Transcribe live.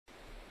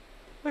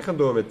Wij gaan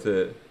door met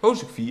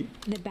hoofdstuk 4.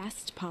 The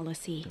best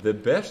policy. The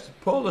best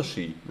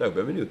policy. Nou, ik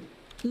ben benieuwd.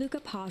 Luca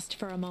paused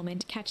for a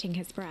moment, catching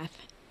his breath.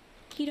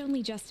 He'd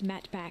only just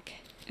met Beck,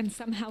 and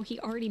somehow he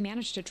already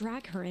managed to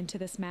drag her into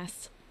this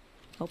mess.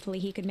 Hopefully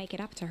he could make it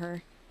up to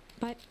her.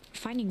 But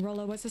finding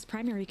Rollo was his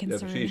primary Ja,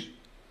 concern. precies.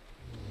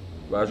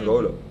 Waar is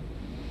Rollo?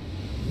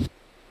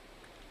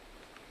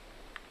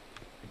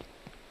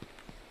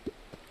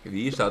 Kijk,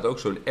 hier staat ook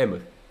zo'n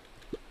emmer.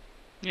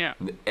 Ja.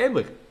 Een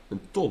emmer.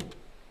 Een ton.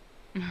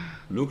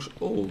 Looks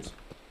old.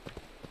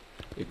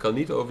 Ik kan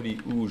niet over die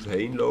oes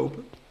heen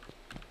lopen.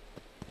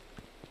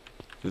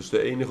 Dus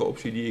de enige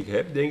optie die ik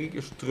heb, denk ik,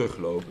 is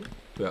teruglopen.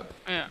 Ja.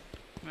 Ja.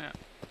 Ja.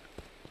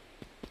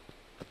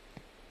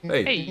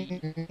 Hey.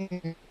 Hey.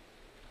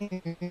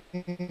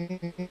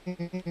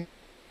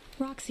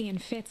 Roxy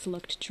and Fitz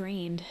looked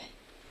drained.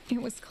 It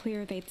was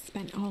clear they'd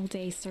spent all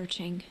day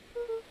searching.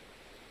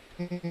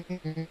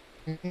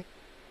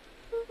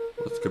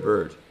 Wat is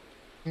gebeurd?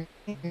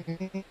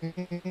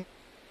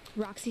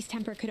 Roxy's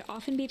temper could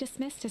often be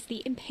dismissed as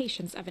the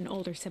impatience of an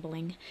older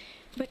sibling,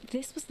 but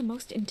this was the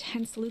most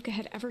intense Luca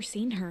had ever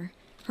seen her.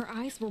 Her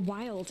eyes were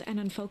wild and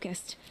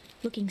unfocused,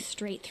 looking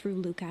straight through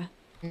Luca.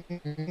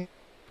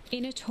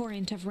 In a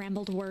torrent of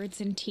rambled words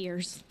and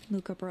tears,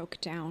 Luca broke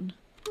down.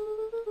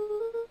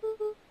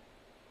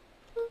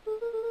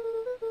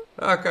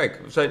 Ah,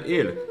 kijk, we zijn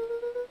eerlijk.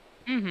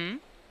 Mhm.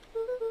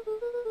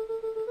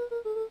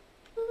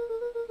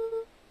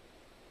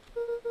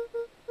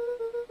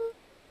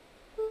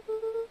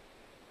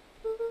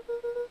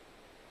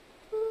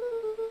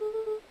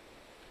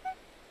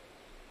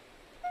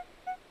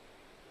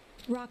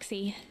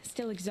 Roxy,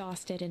 still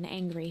exhausted and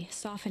angry,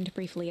 softened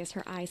briefly as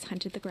her eyes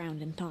hunted the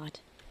ground in thought.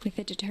 With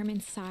a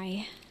determined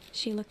sigh,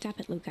 she looked up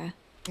at Luca.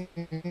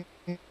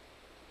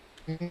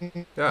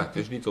 Ja, het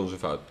is niet onze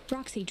fout.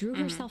 Roxy drew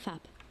herself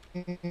up.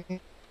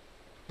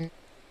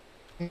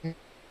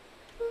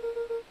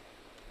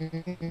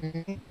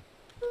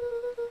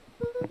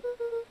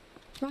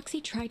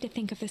 Roxy tried to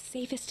think of the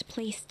safest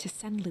place to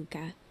send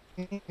Luca.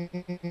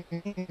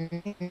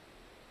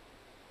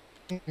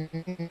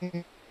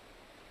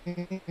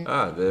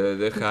 Ah,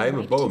 de geheime Luca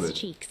wiped bomen. his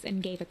cheeks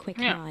and gave a quick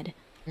Ja. nod.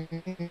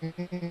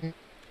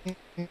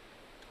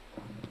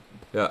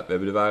 Ja, we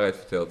hebben de waarheid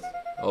verteld.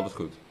 Altijd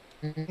goed.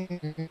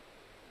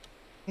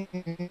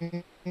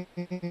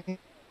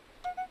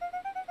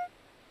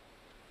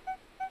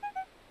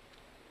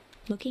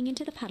 Looking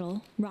into the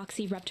puddle,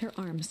 Roxy rubbed her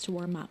arms to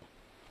warm up.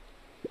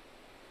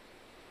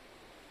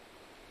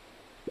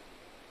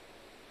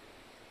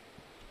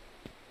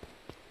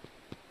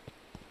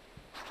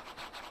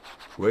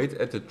 Wait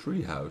at the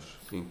treehouse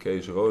in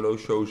case Rollo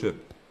shows up.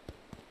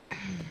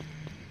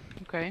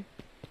 Oké.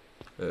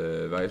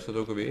 Waar is dat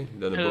ook alweer?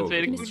 Daar naar Ja, dat boven.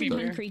 weet ik Mr. niet meer.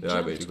 Muncrief Ja, weet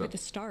jumped ik wel. with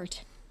a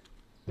start.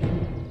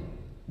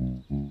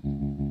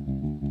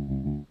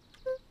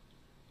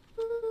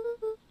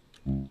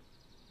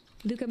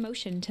 Luca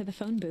motioned to the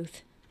phone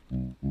booth.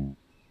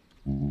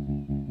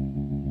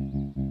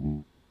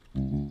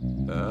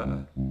 Ah,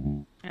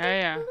 Ja,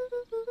 ja.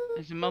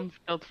 Deze man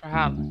vertelt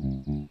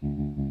verhalen.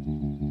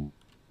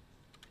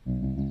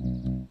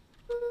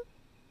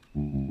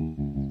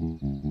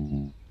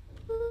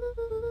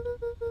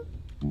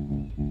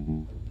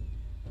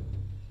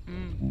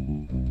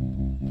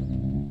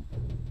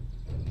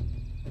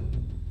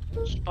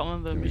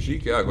 Spannende muziek.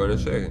 muziek, ja, ik wou net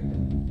zeggen.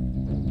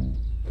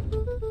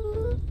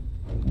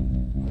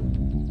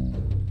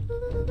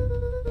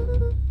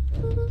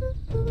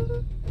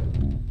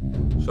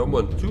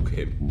 Someone took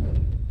him.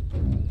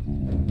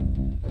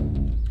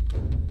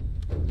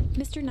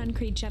 Mr.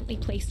 Nuncreed gently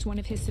placed one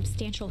of his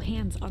substantial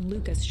hands on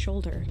Luca's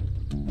shoulder.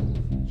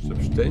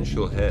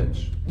 Substantial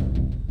hands.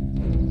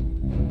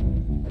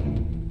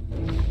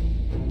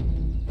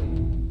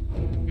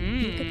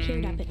 Luca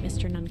peered up at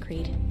Mr.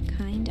 Nuncreed.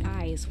 Kind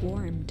eyes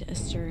warmed a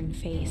stern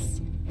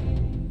face.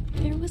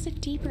 There was a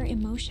deeper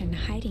emotion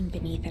hiding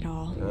beneath it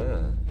all.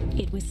 Ah.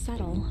 It was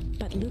subtle,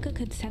 but Luca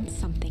could sense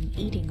something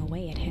eating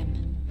away at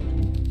him.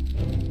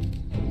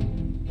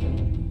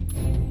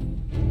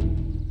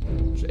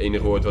 Dat is het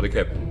enige woord wat ik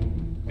heb.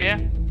 Ja.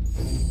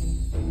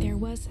 There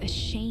was a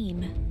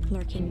shame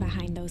lurking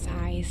behind those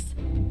eyes.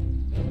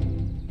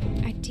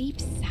 A deep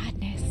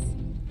sadness.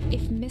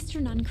 If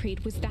Mr.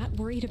 Nuncreed was that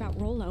worried about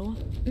Rollo,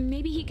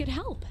 maybe he could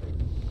help.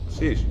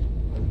 Precies.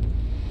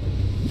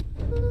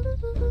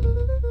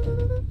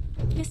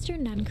 Mr.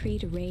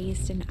 Nuncreed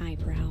raised an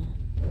eyebrow.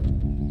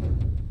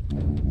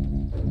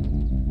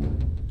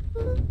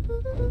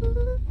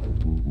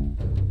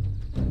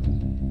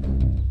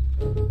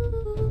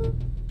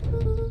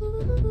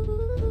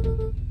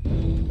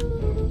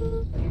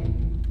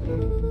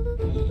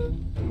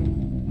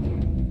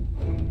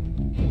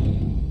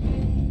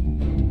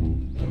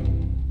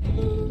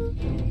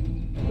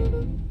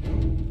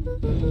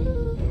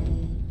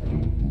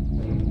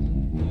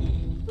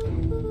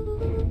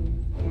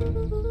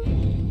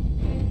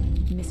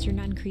 Mr.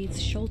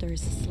 Nuncreed's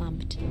shoulders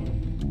slumped.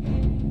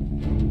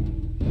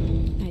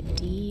 A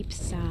deep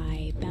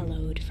sigh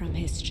bellowed from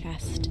his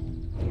chest.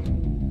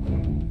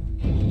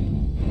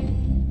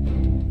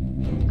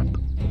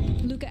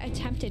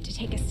 attempted to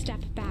take a step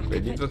back, Ik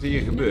weet niet but wat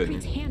hier gebeurt.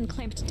 Nunneke's hand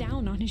clamped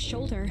down on his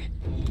shoulder.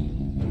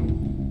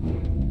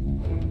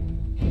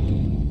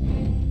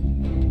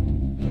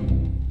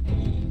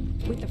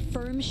 With a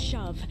firm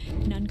shove,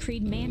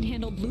 Nuncreed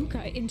manhandled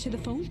Luca into the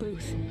phone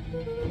booth.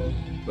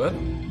 Wat?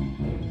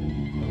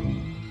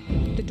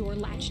 The door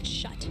latched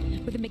shut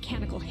with a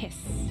mechanical hiss.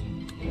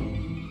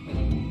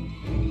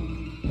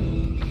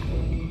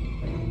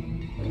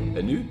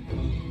 En nu?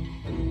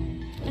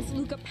 As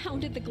Luca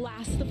pounded the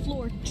glass, the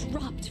floor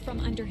dropped from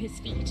under his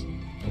feet.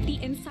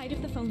 The inside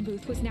of the phone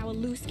booth was now a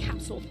loose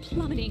capsule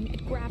plummeting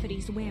at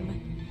gravity's whim.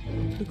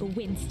 Luca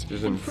winced Het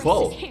is and een pressed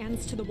val. his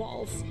hands to the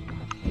walls.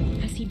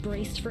 As he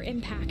braced for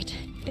impact,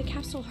 the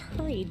capsule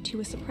hurried to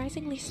a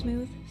surprisingly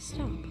smooth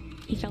stop.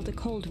 He felt a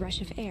cold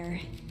rush of air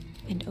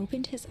and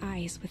opened his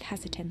eyes with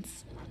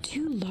hesitance.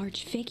 Two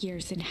large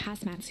figures in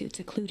hazmat suits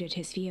occluded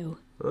his view.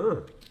 Ah.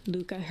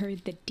 Luca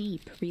heard the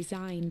deep,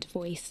 resigned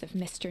voice of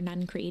Mr.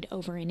 Nuncreed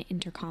over an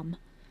intercom.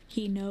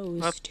 He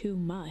knows too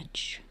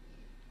much.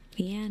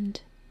 The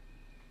end.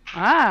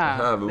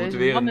 Aha, we moeten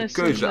weer man een is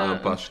keuze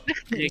aanpassen.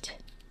 Wait.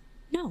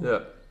 No.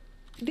 Ja.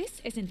 This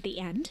isn't the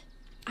end.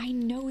 I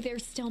know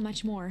there's still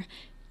much more.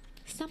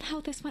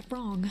 Somehow this went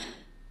wrong.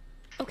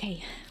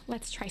 Okay,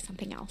 let's try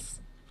something else.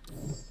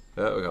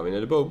 Ja, we gaan weer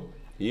naar de boom.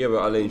 Hier hebben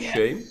we alleen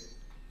shame.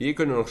 Hier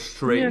kunnen we nog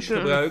strange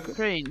gebruiken.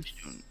 Strange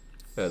doen.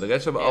 Ja, de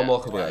rest hebben we allemaal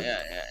gebruikt.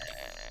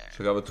 Dus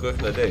dan gaan we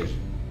terug naar deze.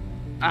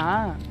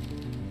 Aha.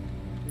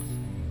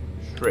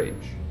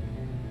 Strange.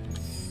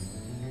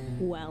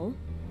 Well,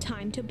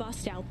 time to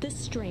bust out the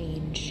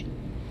strange.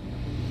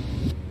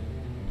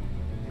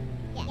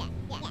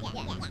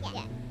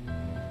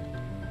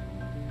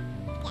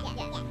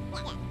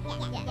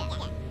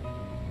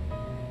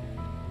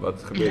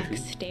 Wat gebeurt Beck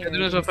hier? stared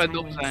doen alsof wij in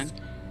dom zijn. silence,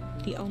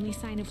 the only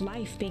sign of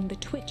life being the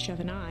twitch of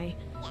an eye.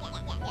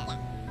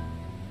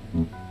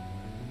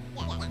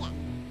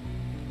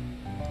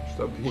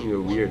 Stop being a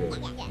weirdo.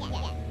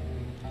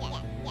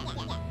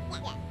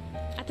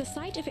 At the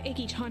sight of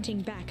Iggy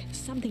taunting Beck,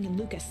 something in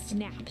Luca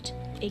snapped.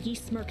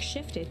 Iggy's smirk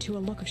shifted to a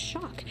look of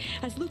shock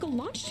as Luca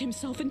launched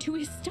himself into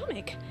his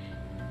stomach.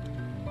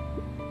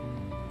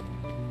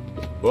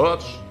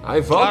 Wat?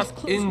 Hij valt His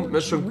clothes were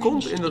met zijn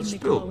kont drenched in dat the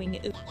spul. glowing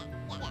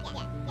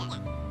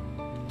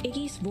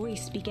Iggy's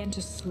voice began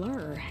to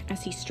slur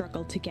as he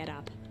struggled to get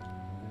up.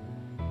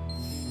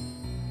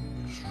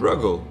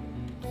 Struggle.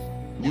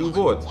 Nieuw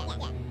woord.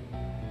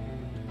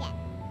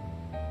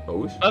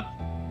 Oh, is? Wat?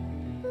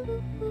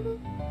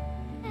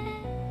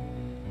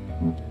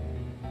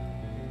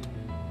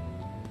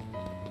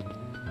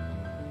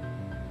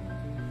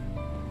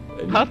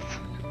 En nu? Wat?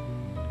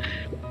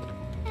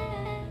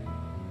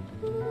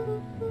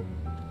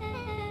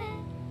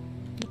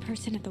 The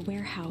person at the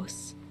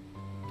warehouse.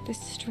 The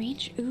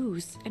strange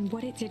ooze and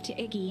what it did to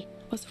Iggy.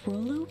 Was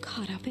Rollo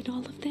caught up in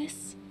all of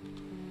this?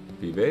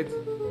 Wie weet.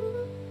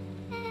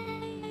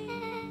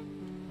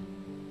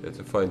 Let's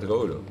find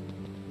Rolo.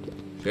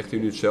 Zegt u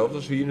nu hetzelfde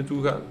als we hier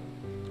naartoe gaan?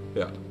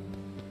 Ja.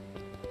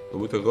 We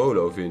moeten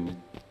Rolo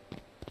vinden.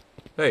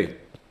 Hey.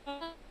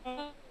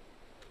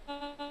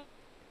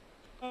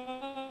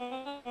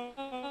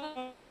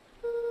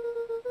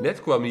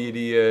 Net kwam hier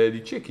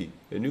die chickie.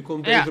 En nu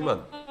komt deze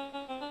man.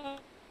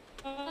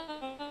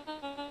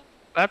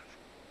 Wat?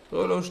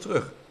 Rolo is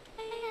terug.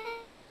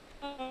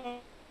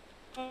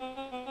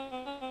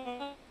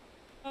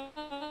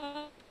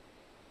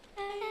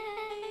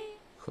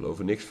 Ik geloof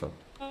er niks van.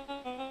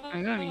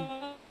 Ik ook niet.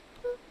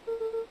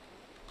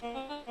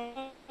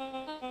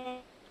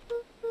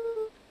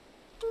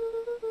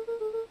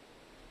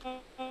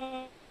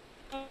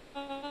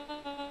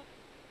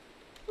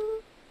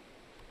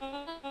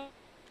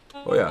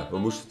 Oh ja, we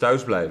moesten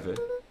thuis blijven.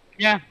 Hè?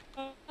 Ja.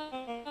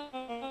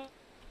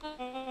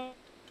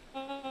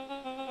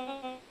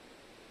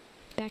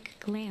 Beck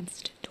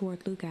glanced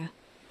toward Luca.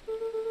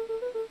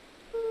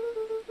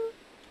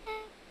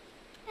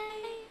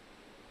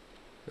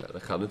 Ja,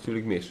 dat gaat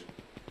natuurlijk mis.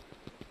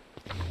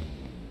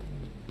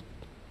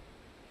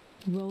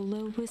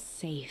 Rollo was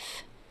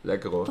safe.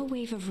 Lekker A hoor.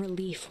 wave of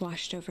relief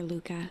washed over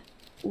Luca,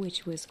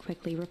 which was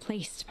quickly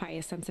replaced by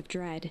a sense of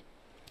dread.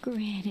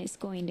 Gran is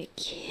going to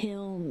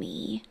kill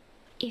me.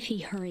 If he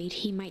hurried,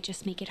 he might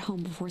just make it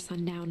home before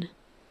sundown.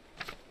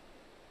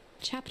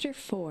 Chapter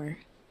 4.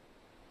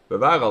 We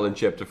waren al in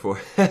chapter 4.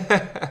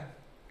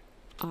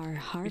 Our ben in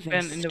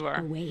harvest de war.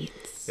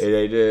 awaits.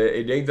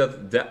 Ik denk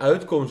dat de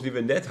uitkomst die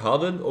we net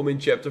hadden om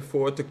in chapter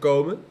 4 te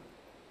komen,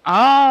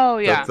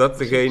 Oh ja. dat dat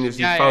degene is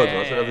die Ja, fout ja,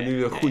 was. En dat we nu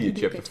de goede Luca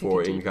chapter took a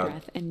 4 deep ingaan.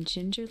 breath and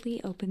gingerly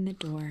opened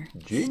the door.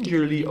 Gingerly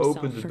steeling himself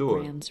opened the for door.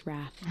 Dat Gran's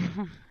wrath.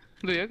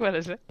 doe je ook wel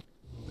eens, hè?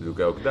 Dat doe ik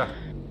elke dag.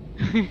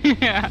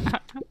 Ja.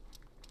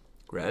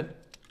 Gran?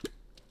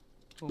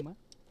 Oma.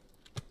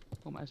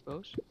 Oma is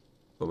boos.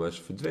 Oma is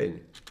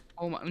verdwenen.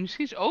 Oma.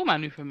 Misschien is oma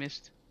nu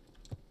vermist.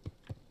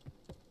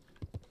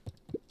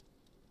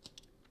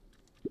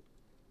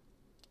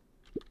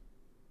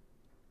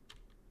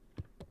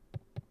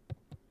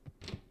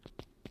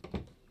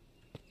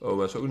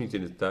 Oma is ook niet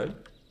in de tuin.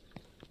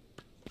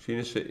 Misschien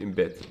is ze in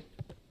bed.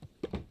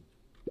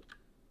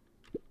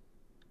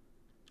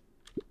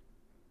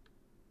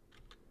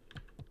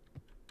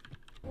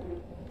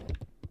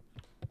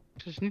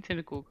 Ze is niet in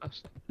de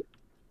koelkast.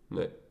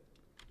 Nee.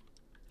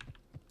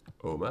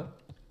 Oma?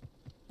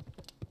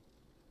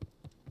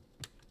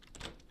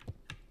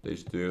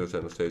 Deze deuren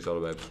zijn nog steeds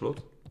allebei op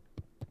slot.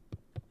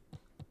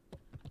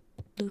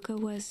 Luca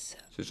was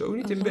Ze is ook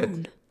niet in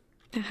alone. bed.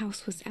 The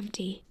house was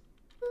empty.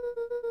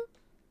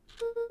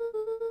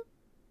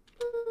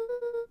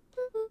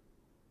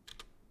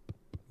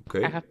 Oké.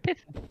 Hij gaat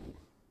pitten.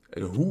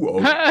 En hoe ook?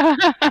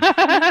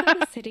 Luca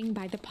was sitting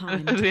by the Dat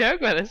doe pond, je ook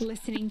wel eens.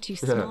 listening to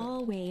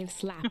small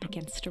waves lap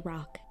against a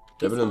rock.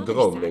 We His hebben een father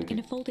droom, sat denk in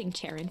ik. a folding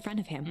chair in front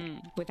of him.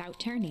 Without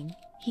turning,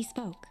 he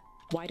spoke.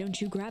 Why don't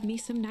you grab me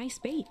some nice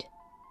bait?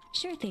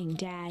 Sure thing,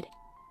 Dad.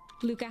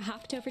 Luca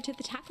hopped over to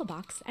the tackle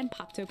box and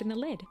popped open the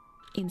lid.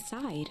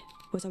 Inside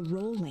was a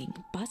rolling,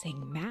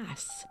 buzzing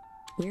mass.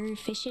 We're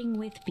fishing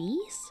with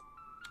bees?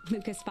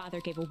 Luca's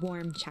father gave a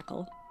warm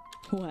chuckle.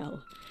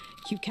 Well,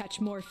 you catch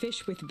more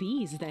fish with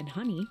bees than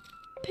honey.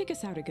 Pick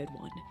us out a good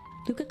one.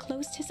 Luca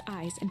closed his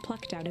eyes and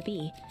plucked out a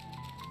bee.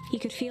 He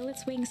could feel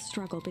its wings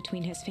struggle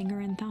between his finger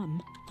and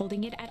thumb.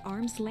 Holding it at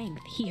arm's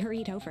length, he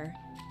hurried over.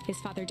 His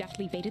father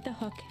deftly baited the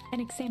hook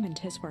and examined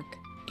his work.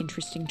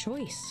 Interesting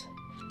choice.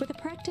 With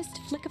a practiced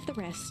flick of the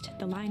wrist,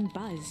 the line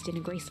buzzed in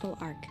a graceful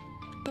arc.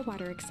 The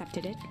water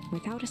accepted it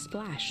without a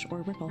splash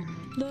or ripple.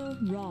 The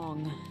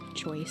wrong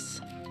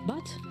choice.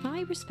 But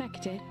I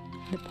respect it.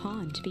 The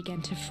pond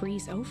began to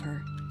freeze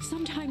over.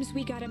 Sometimes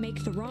we gotta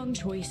make the wrong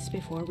choice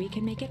before we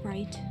can make it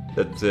right.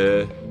 Dat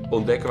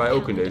ontdekken wij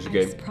ook in deze Ice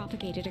game.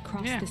 propagated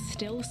across Yeah. the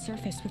still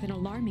surface with an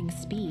alarming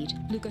speed.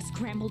 Luca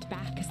scrambled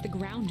back as the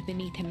ground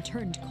beneath him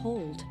turned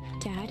cold.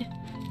 Dad,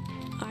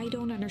 I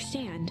don't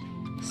understand.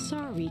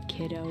 Sorry,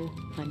 kiddo.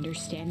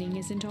 Understanding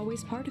isn't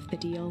always part of the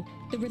deal.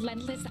 The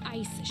relentless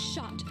ice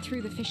shot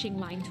through the fishing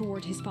line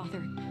toward his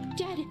father.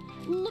 Dad,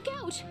 look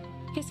out!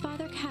 His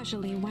father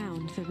casually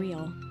wound the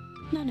reel.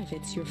 None of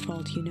it's your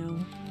fault, you know.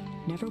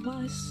 Never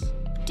was.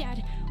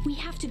 Dad, we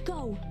have to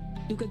go!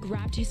 Luca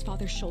grabbed his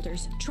father's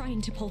shoulders,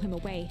 trying to pull him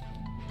away.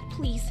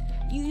 Please,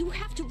 you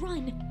have to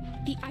run!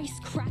 The ice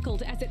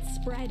crackled as it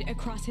spread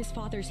across his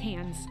father's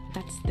hands.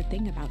 That's the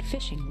thing about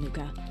fishing,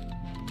 Luca.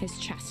 His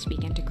chest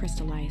began to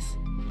crystallize.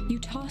 You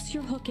toss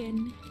your hook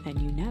in,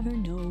 and you never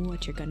know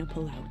what you're gonna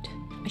pull out.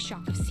 A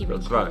shock of searing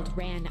That's right. cold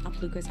ran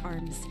up Luca's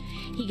arms.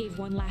 He gave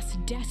one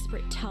last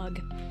desperate tug.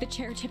 The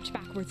chair tipped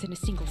backwards in a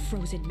single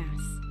frozen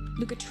mass.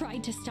 Luca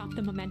tried to stop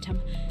the momentum,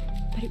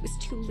 but it was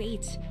too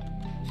late.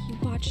 He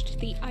watched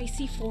the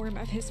icy form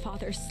of his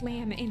father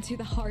slam into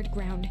the hard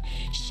ground,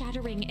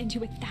 shattering into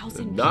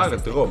 1,000 Nare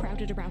pieces that drop.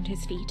 crowded around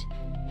his feet.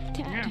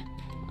 Dad,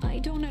 I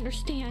don't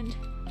understand.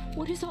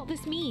 What does all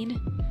this mean?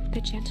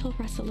 The gentle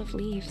rustle of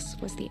leaves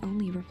was the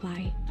only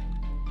reply.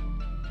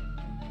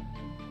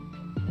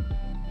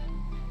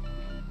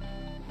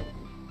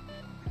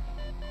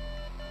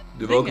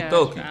 De Dingen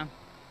walkie-talkie. staan.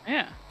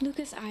 Ja.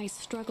 Luca's eyes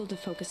struggled to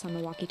focus on the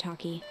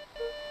walkie-talkie.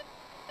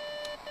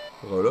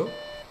 Rolo?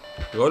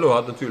 Rolo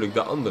had natuurlijk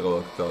de andere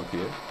walkie-talkie,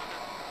 hè?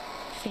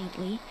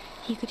 Faintly,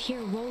 he could hear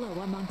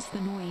Rollo amongst the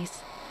noise.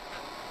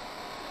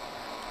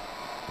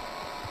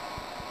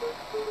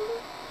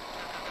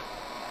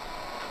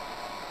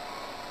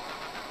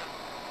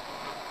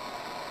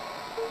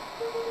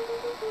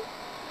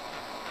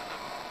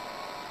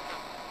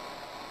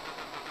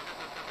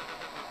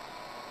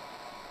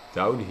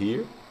 Down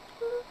here?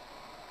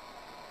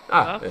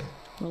 Ah, Wat?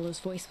 Rollo's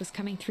voice was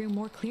coming through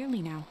more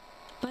clearly now,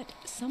 but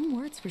some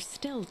words were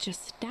still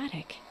just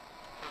static.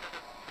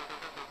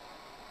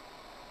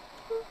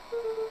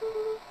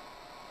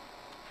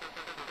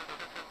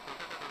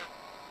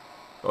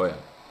 Oh ja.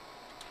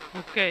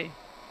 Oké.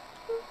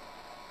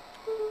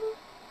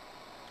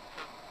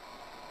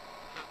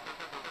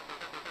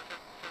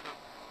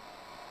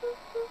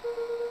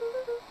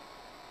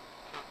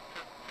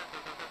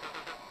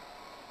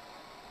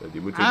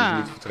 Die moeten we dus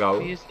niet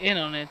vertrouwen. Die is in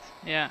on it.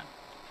 Ja.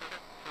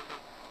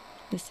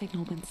 The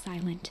signal went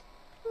silent.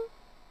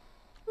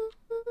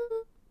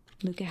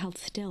 Luca held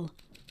still,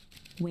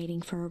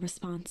 waiting for a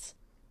response,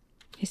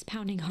 his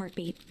pounding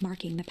heartbeat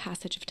marking the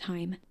passage of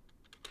time.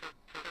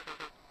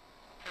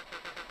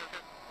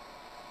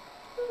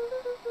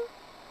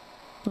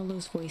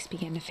 Lolo's voice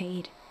began to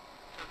fade.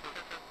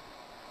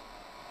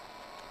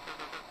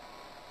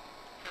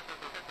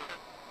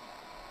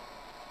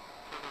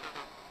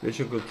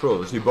 Mission control,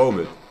 dat is die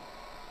boom.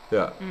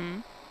 Ja.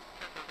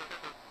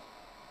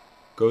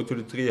 Go to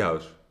the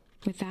treehouse.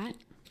 With that,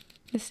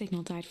 the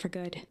signal died for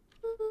good.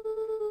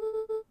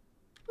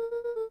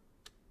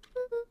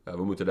 Ja,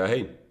 we moeten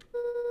daarheen.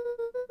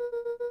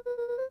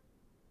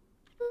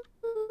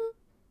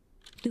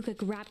 Luca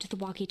grabbed the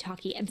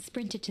walkie-talkie and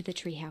sprinted to the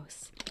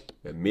treehouse.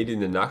 Ja, midden in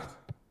de nacht.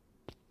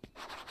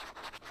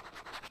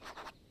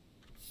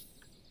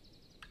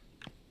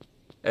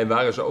 En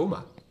waar is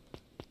oma?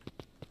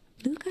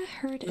 Luca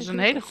heard Dat is a een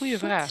group hele of goede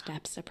vraag.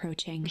 footsteps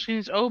approaching. Misschien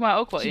is oma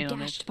ook wel He in on it.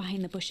 dashed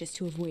behind the bushes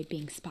to avoid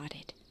being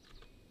spotted.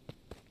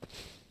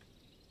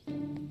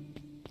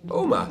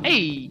 Oma.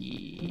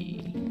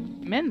 Hey,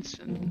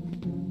 mensen.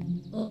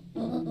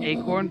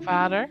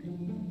 Eekhoornvader.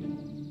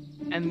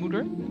 En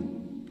moeder.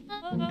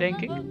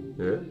 Denk ik.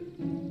 Ja.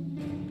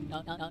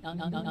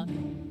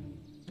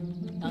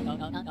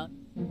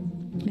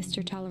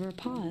 Mr. Tolliver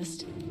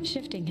paused,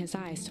 shifting his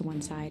eyes to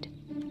one side.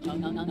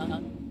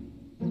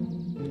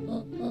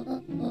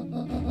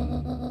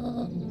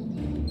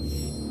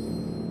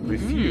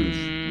 Refuse.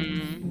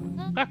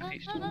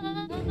 Praktisch.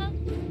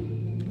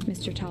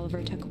 Mr.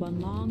 Tolliver took one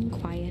long,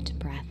 quiet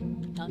breath.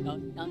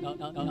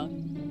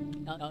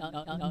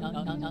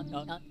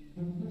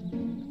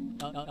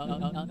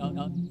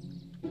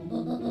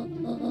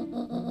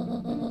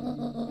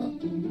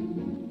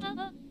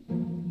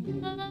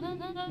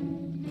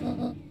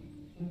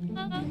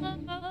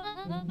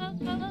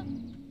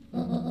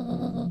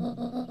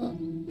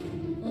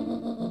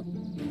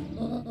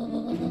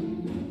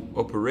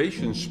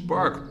 Operation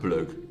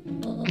Sparkplug.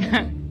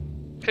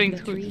 Klinkt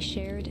The three goed.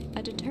 shared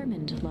a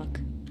determined look.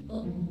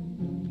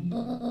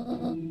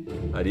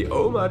 Nou, die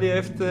oma die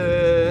heeft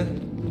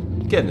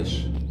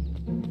kennis.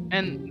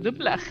 En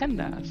dubbele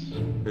agenda's.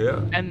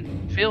 Ja, En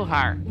veel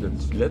haar. dat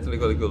is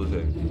letterlijk wat ik wilde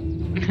zeggen.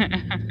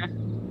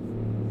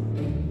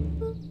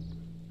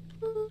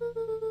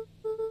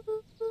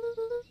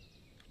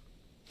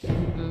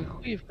 Een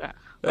goede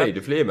vraag. Hé, hey,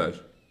 de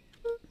vleermuis.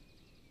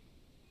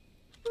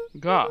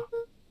 Ga.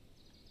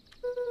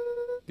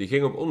 Die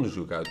ging op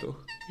onderzoek uit,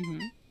 toch?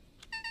 Mhm.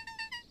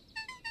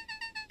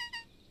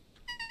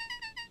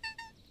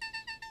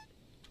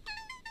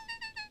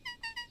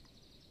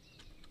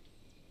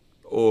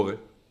 Oren.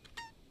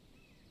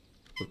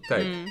 Op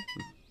tijd.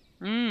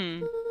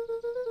 Mm.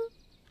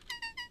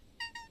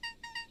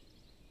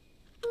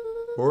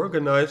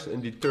 Organized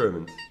and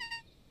determined.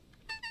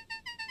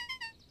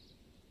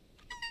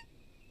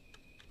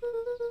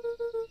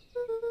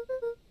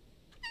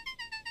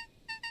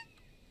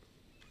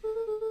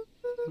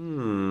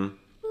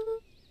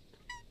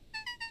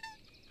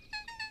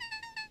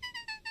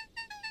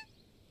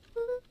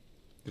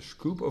 The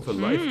scoop of a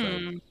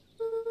lifetime.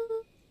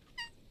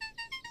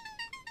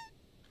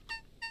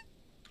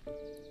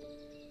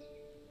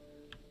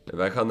 En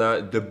wij gaan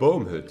naar de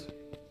boomhut.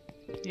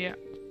 Ja.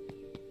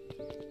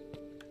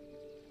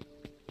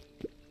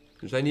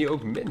 Er zijn hier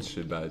ook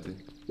mensen buiten.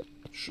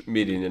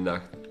 Midden in de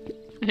nacht.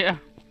 Ja.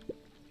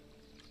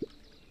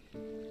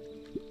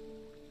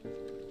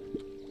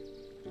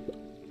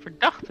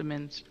 Verdachte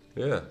mensen.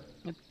 Ja.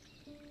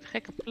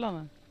 Gekke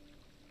plannen.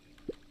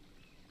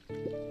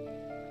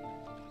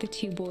 The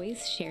two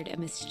boys shared a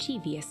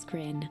mischievous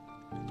grin.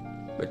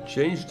 Maar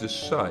change the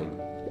sign.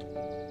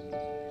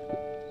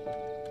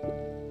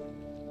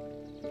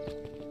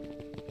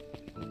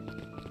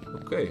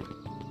 Oké.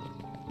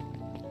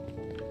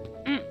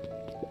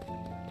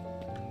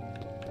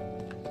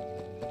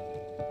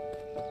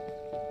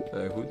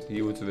 Nou goed,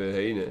 hier moeten we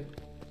heen, hè.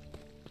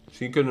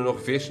 Misschien kunnen we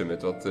nog vissen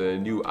met wat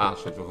nieuw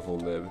aas wat we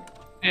gevonden hebben.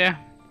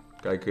 Ja.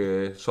 Kijk,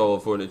 het zal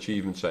wel voor een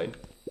achievement zijn.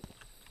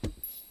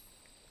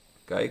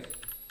 Kijk.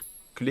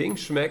 Klink,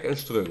 smack en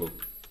struggle.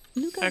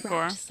 Luca Kijk hoor.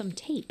 wrapped some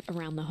tape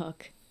around the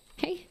hook.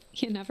 Hey,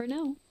 you never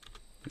know.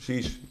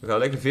 Precies. We gaan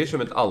lekker vissen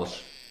met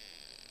alles.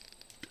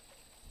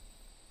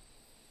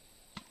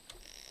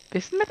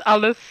 Wist met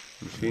alles.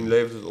 Misschien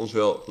levert het ons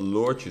wel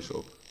loortjes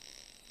op.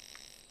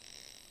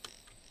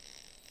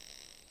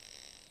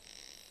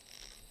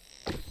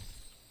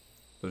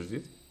 Wat is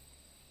dit?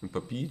 Een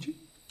papiertje?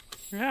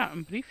 Ja,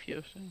 een briefje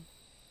of zo.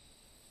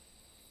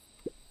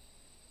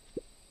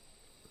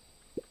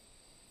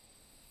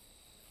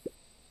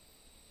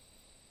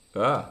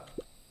 Ah,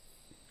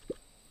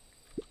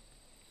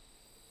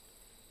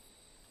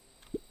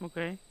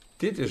 Oké.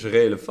 dit is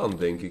relevant,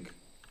 denk ik.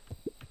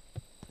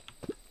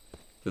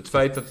 Het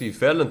feit dat die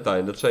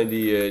Valentine, dat zijn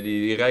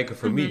die rijke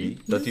familie,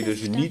 dat die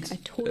dus niet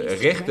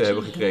rechten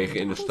hebben gekregen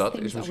in de stad,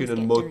 is misschien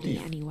een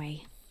motief.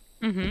 Anyway.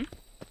 Mhm.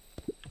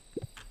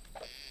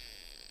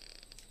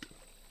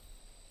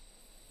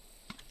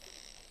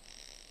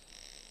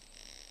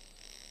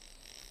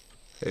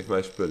 Geef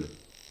mij spullen.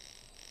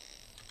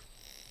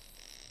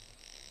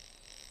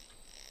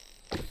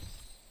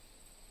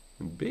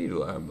 Een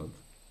bedelaarmband.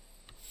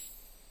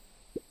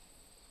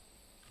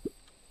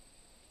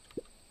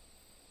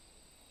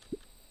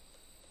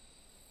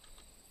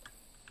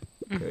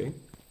 Oké.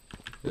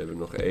 Dan hebben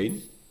we nog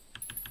één.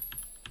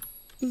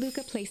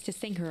 Luca placed his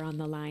finger on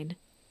the line.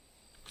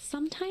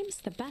 Sometimes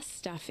the best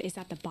stuff is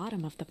at the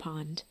bottom of the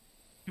pond.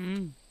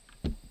 Mm.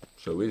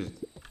 Zo is het.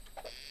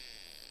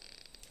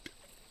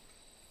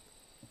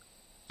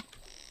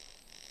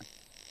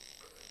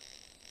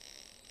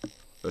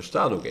 We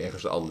staan ook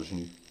ergens anders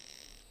nu.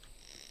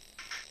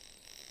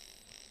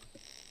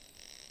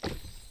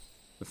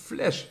 Een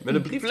fles met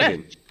een brief fles.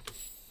 erin.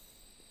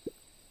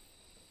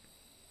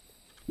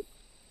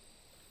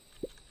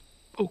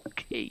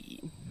 Oké.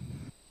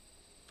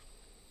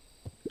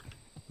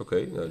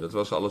 Oké, nou dat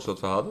was alles wat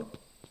we hadden.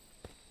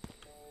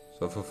 Dus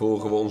dan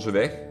vervolgen we onze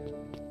weg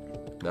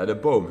naar de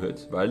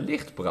boomhut waar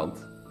licht brandt.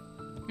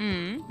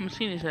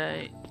 Misschien is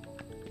hij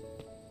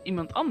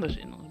iemand anders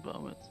in onze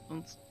boom.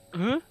 Want,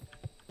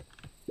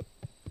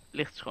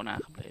 licht is gewoon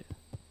aangebleven.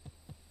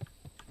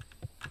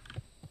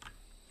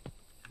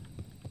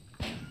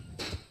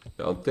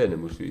 De antenne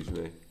moesten we iets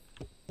mee.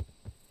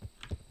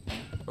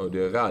 Oh,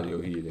 de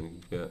radio hier, denk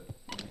ik. Ja.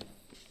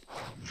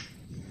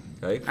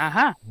 Kijk.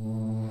 Aha.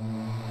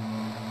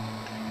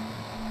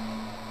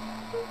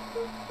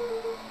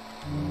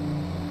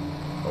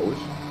 Oh eens.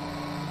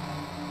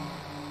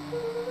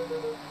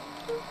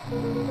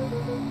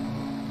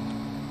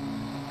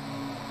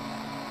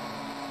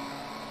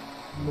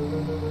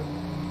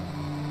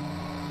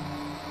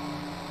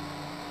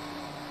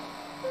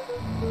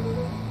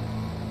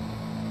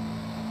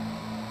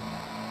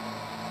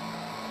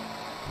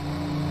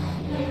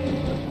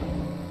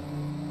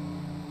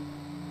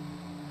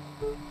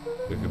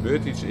 Er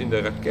gebeurt iets in de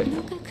raket.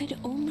 Luca could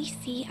only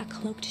see a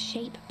cloaked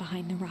shape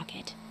behind the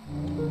rocket.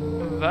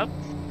 Wat?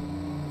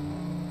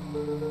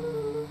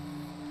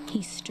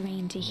 He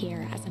strained to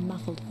hear as a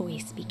muffled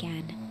voice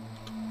began.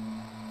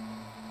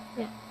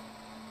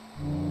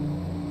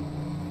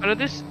 Maar dit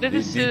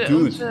is Die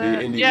dude onze...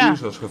 die in die ja. oes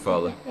was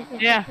gevallen.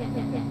 Ja.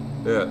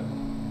 Ja.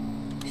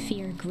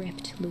 Fear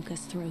gripped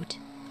Luca's throat.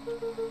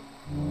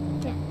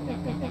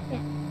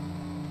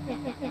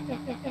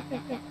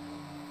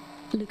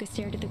 Luca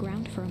stared at the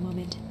ground for a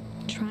moment,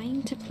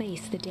 trying to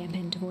place the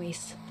dampened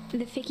voice.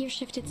 The figure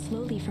shifted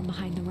slowly from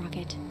behind the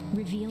rocket,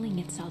 revealing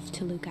itself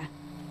to Luca.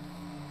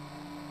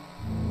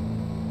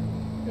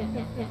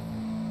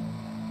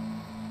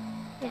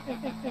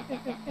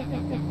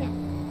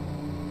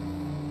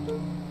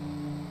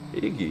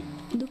 Iggy.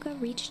 Luca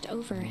reached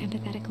over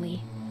empathetically.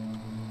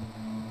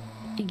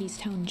 Iggy's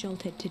tone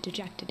jolted to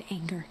dejected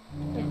anger.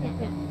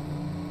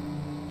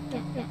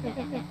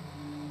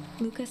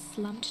 Luca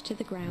slumped to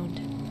the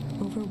ground,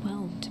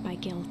 overwhelmed by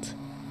guilt.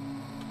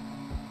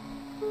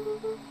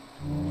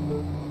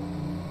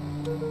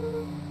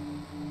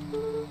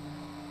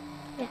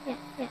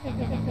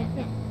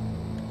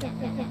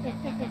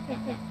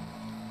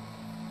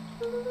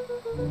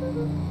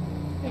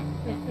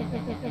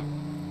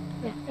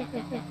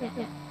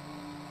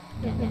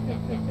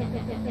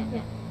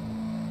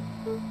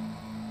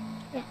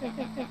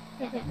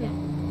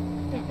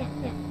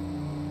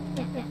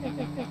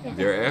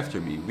 They're after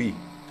me. Wie?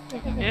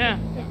 Ja.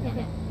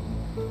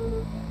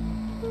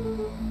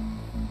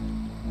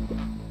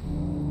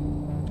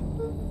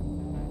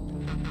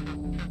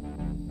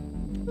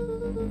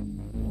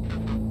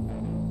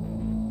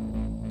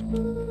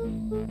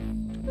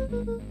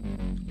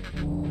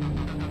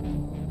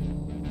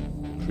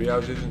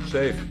 Treehouse isn't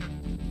safe.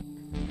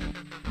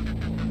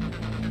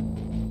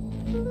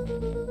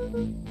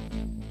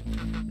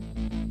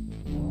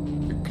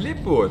 De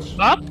clipboards.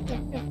 Wat?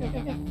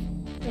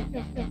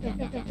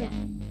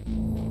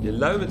 Je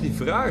lui met die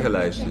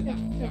vragenlijsten.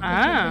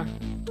 Ah.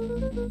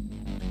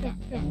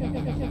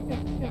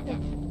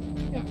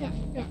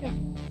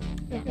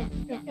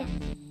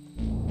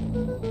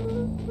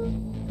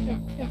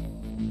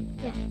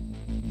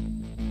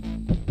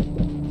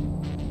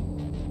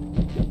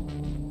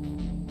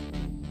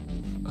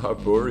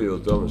 Arboreal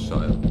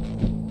domicile.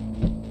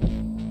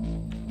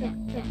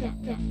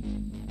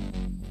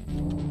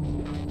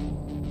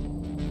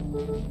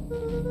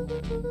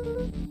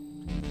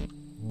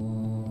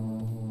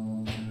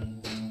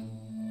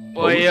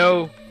 Oh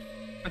yo.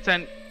 Het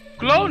zijn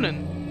klonen.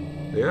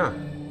 Ja.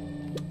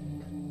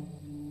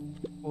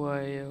 Oh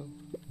yo.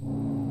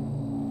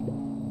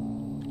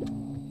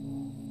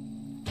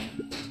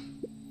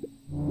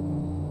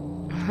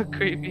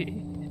 Creepy.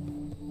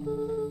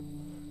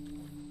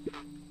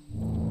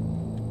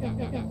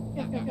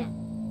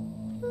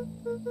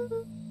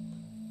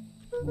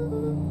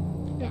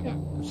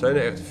 Het zijn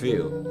er echt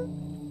veel.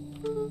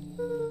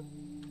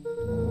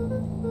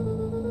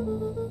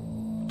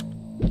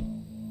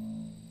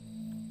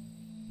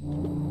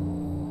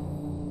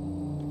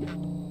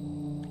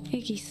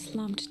 Iggy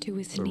slumped to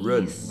his Een knees.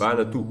 run. Waar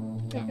naartoe?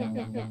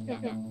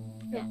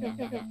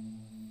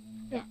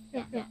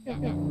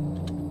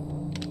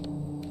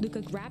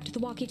 Luca grabbed the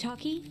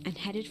walkie-talkie and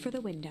headed for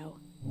the window.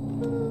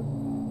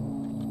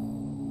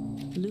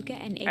 Luca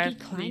and Iggy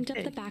climbed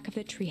up the back of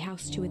the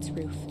treehouse to its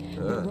roof,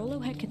 where Rollo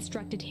had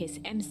constructed his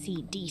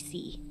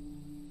MCDC,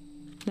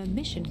 the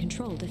Mission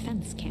Control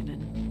Defense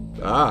Cannon.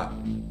 Ah.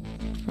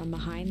 From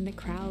behind the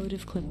crowd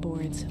of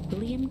clipboards,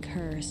 William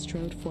Kerr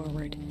strode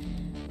forward,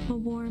 a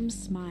warm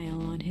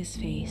smile on his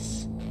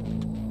face.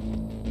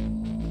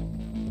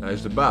 Hij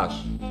is de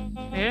baas.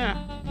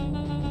 Ja.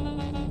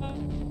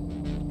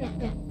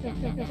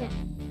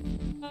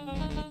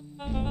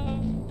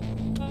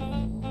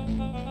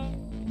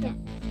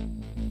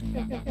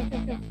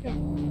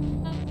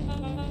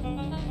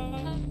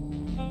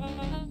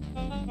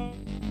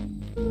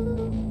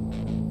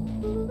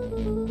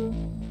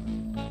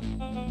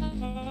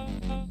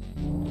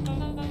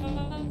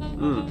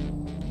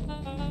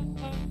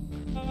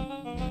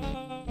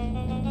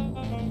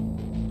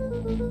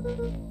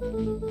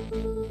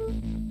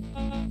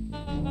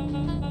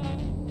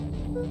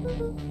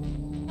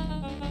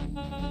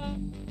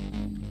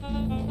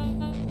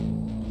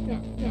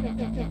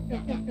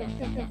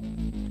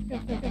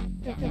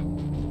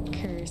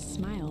 Kerr's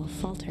smile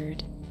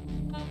faltered.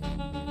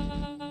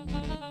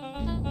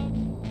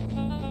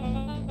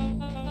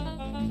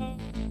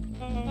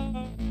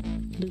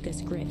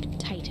 Luca's grip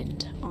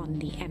tightened on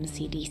the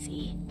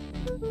MCDC.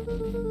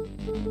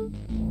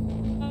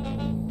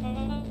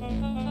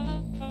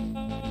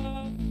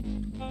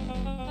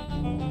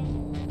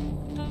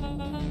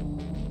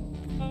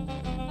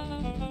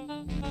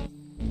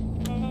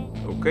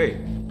 Oké.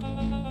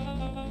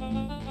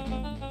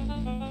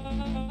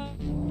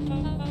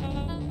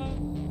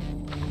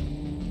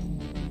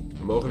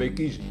 We mogen weer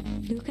kiezen.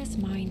 Luca's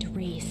mind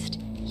raced.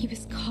 He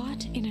was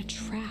caught in a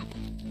trap.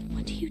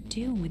 What do you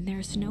do when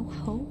there's no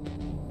hope?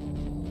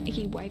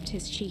 He wiped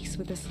his cheeks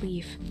with a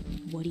sleeve.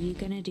 What are you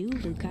gonna do,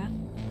 Luca?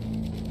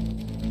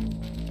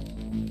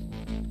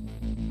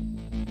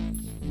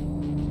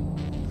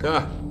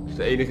 Ah, dat is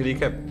de enige die ik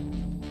heb.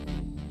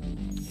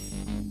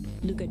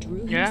 Luca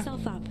drew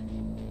himself up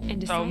and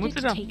decided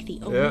to take the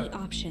only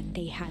option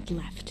they had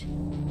left.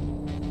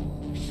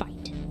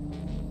 Fight.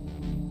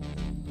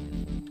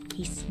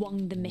 He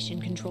swung the mission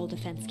control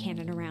defense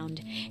cannon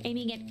around,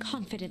 aiming it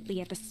confidently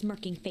at the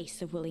smirking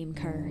face of William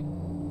Kerr.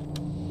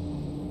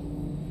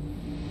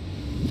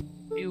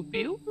 Pew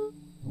pew.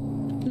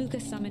 Luca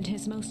summoned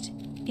his most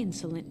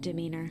insolent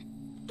demeanor.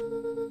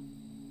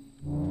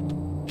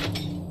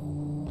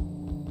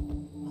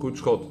 Goed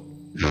schot.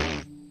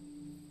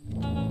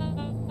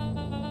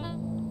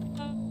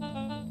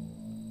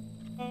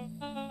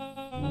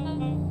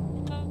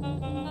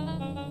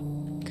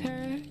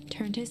 Kerr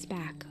turned his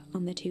back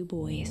on the two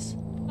boys.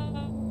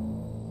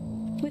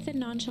 With a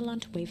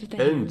nonchalant wave of the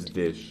hand,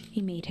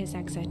 he made his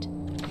exit.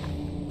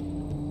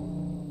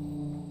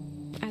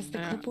 As the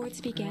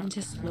clipboards began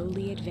to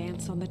slowly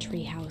advance on the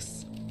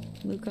treehouse,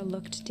 Luca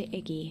looked to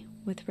Iggy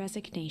with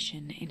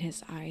resignation in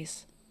his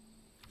eyes.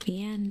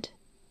 The end.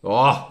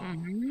 Oh.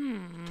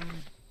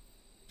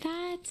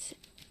 That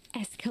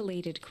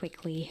escalated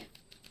quickly.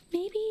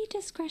 Maybe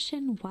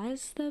discretion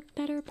was the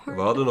better part.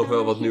 We hadden nog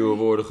wel wat nieuwe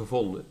woorden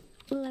gevonden.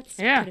 Let's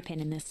put a pin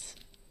in this.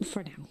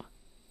 For now.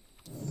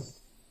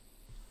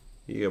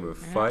 Hier hebben we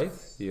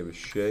fight, hier hebben we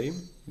shame,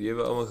 die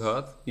hebben we allemaal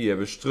gehad. Hier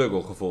hebben we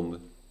struggle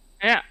gevonden.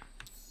 Ja,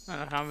 nou,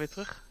 dan gaan we weer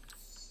terug.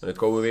 En dan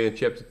komen we weer in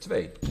chapter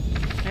 2.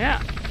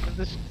 Ja,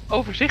 dat is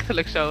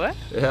overzichtelijk zo,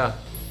 hè? Ja.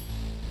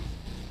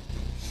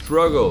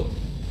 Struggle.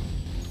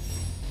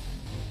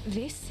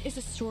 This is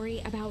a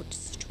story about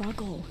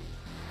struggle.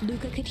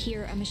 Luca could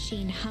hear a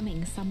machine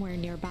humming somewhere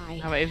nearby.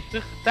 Gaan we even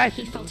terug de tijd.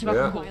 He felt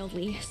around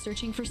wildly,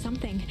 searching for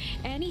something,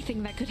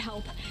 anything that could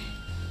help.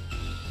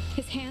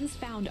 His hands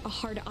found a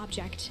hard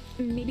object,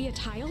 maybe a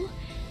tile.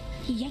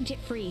 He yanked it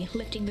free,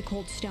 lifting the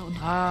cold stone.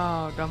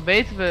 Oh, dan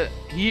weten we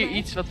hier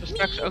iets wat we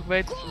straks ook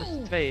weten van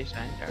de tweeën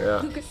zijn.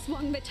 Ja. Luca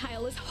swung the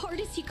tile as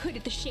hard as he could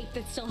at the shape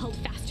that still held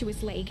fast to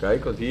his leg.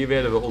 Kijk, want hier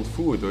werden we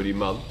ontvoerd door die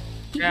man.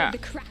 He heard the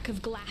crack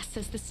of glass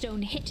as the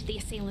stone hit the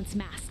assailant's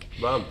mask.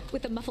 Bam.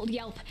 With a muffled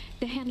yelp,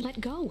 the hand let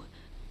go.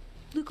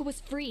 Luca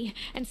was free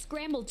and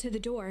scrambled to the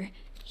door.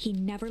 He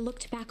never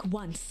looked back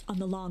once on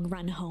the long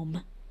run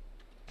home.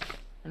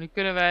 En nu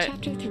kunnen wij...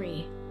 Chapter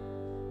 3.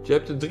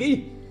 Chapter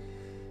 3.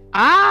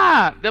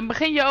 Ah, dan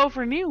begin je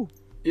overnieuw.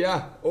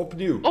 Ja,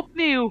 opnieuw.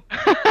 Opnieuw.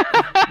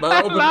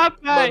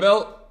 Maar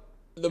wel,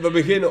 we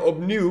beginnen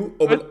opnieuw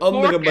op een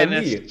andere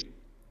manier.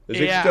 Dus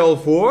ik stel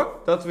voor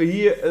dat we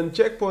hier een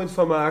checkpoint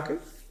van maken.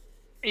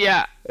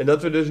 Ja. En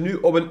dat we dus nu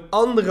op een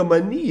andere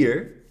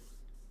manier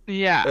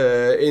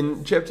in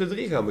chapter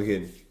 3 gaan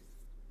beginnen.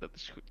 Dat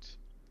is goed.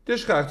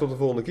 Dus graag tot de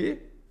volgende keer.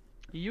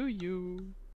 Joejoe.